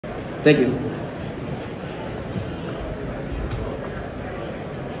Thank you.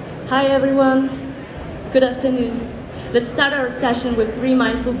 Hi everyone, good afternoon. Let's start our session with 3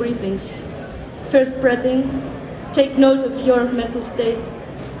 mindful breathings. First, breathing. Take note of your mental state.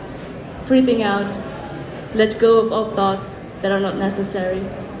 Breathing out. Let go of all thoughts that are not necessary.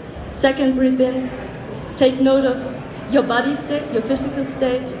 Second, breathe in. Take note of your body state, your physical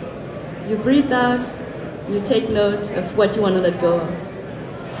state. You breathe out. You take note of what you want to let go of.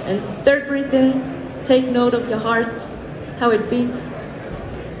 And third, breathe in. Take note of your heart, how it beats.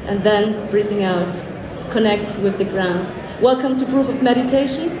 And then, breathing out, connect with the ground. Welcome to Proof of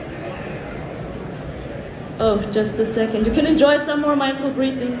Meditation. Oh, just a second. You can enjoy some more mindful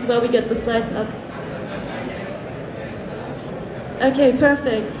breathings while we get the slides up. Okay,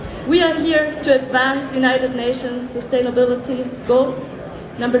 perfect. We are here to advance United Nations Sustainability Goals,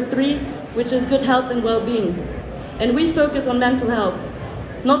 number 3, which is good health and well-being. And we focus on mental health,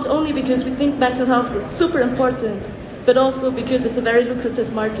 not only because we think mental health is super important, but also because it's a very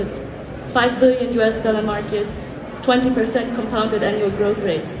lucrative market. $5 billion US markets, 20% compounded annual growth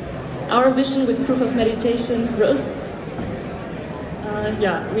rates. Our vision with Proof of Meditation, Rose?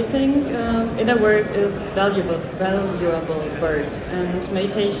 We think inner work is valuable work, and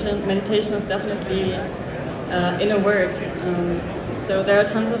meditation is definitely inner work. So there are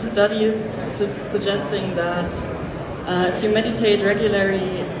tons of studies suggesting that if you meditate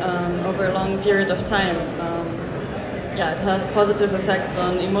regularly over a long period of time, it has positive effects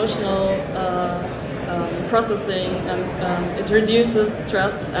on emotional processing, and it reduces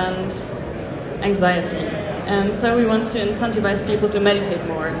stress and anxiety. And so we want to incentivize people to meditate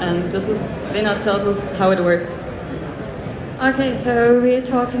more, and this is, Lena tells us how it works. Okay, so we're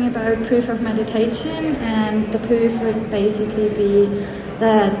talking about proof of meditation, and the proof would basically be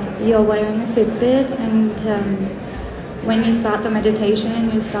that you're wearing a Fitbit, and when you start the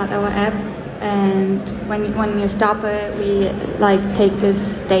meditation, you start our app, and when you stop it, we take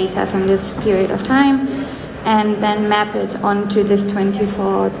this data from this period of time and then map it onto this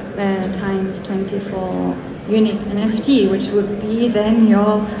 24 times 24 unique NFT, which would be then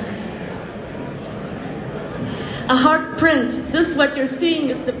your a heart print. This, what you're seeing,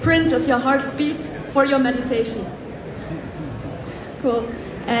 is the print of your heartbeat for your meditation. Cool.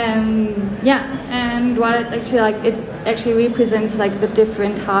 And what it actually represents the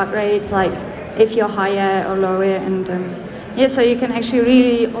different heart rates, if you're higher or lower, and so you can actually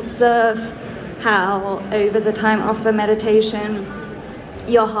really observe how over the time of the meditation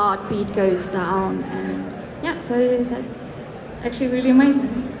your heartbeat goes down, and so that's actually really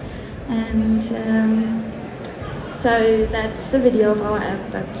amazing. And so that's the video of our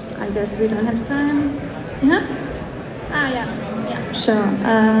app, but I guess we don't have time. Sure.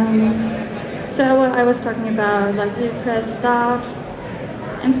 So what I was talking about, you press start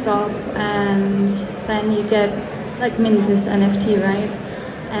and stop, and then you get mint this NFT, right?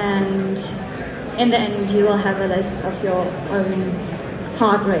 And in the end you will have a list of your own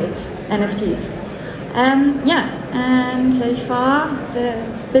heart rate NFTs. And so far the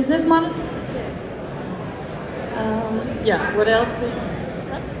business model. What else?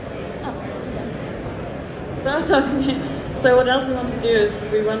 So what else we want to do is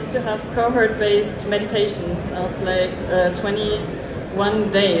we want to have cohort-based meditations of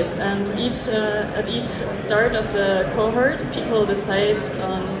 21 days, and at each start of the cohort, people decide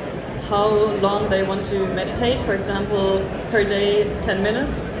on how long they want to meditate. For example, per day 10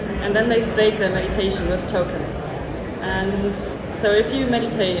 minutes, and then they stake their meditation with tokens. And so if you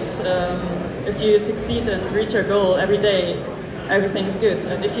meditate, if you succeed and reach your goal every day, everything's good.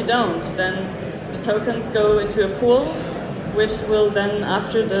 And if you don't, then the tokens go into a pool, which will then,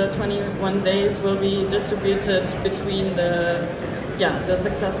 after the 21 days, will be distributed between the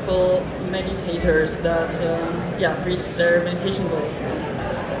successful meditators that reached their meditation goal.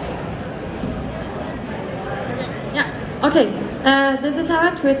 Okay, this is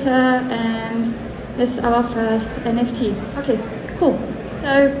our Twitter, and this is our first NFT. Okay, cool.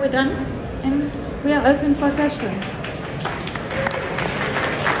 So we're done, and we are open for questions.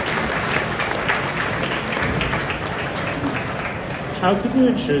 How can you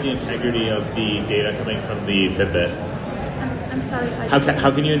ensure the integrity of the data coming from the Fitbit? I'm sorry.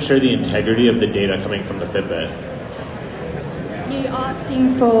 How can you ensure the integrity of the data coming from the Fitbit? You're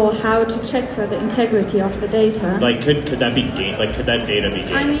asking for how to check for the integrity of the data. Could that be gained? Could that data be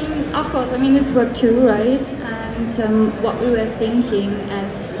gained? Of course. It's Web 2, right? And what we were thinking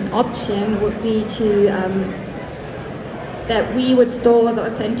as an option would be to that we would store the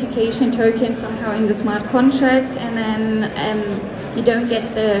authentication token somehow in the smart contract, and then you don't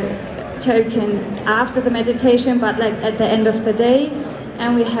get the token after the meditation, but at the end of the day,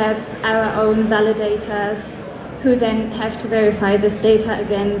 and we have our own validators who then have to verify this data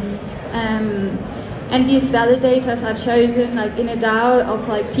against. And these validators are chosen like in a DAO of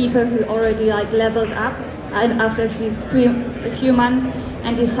like people who already like leveled up after a few months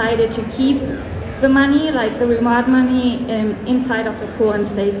and decided to keep the money, like the reward money, inside of the pool and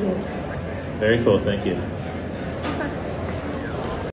stake it. Very cool, thank you.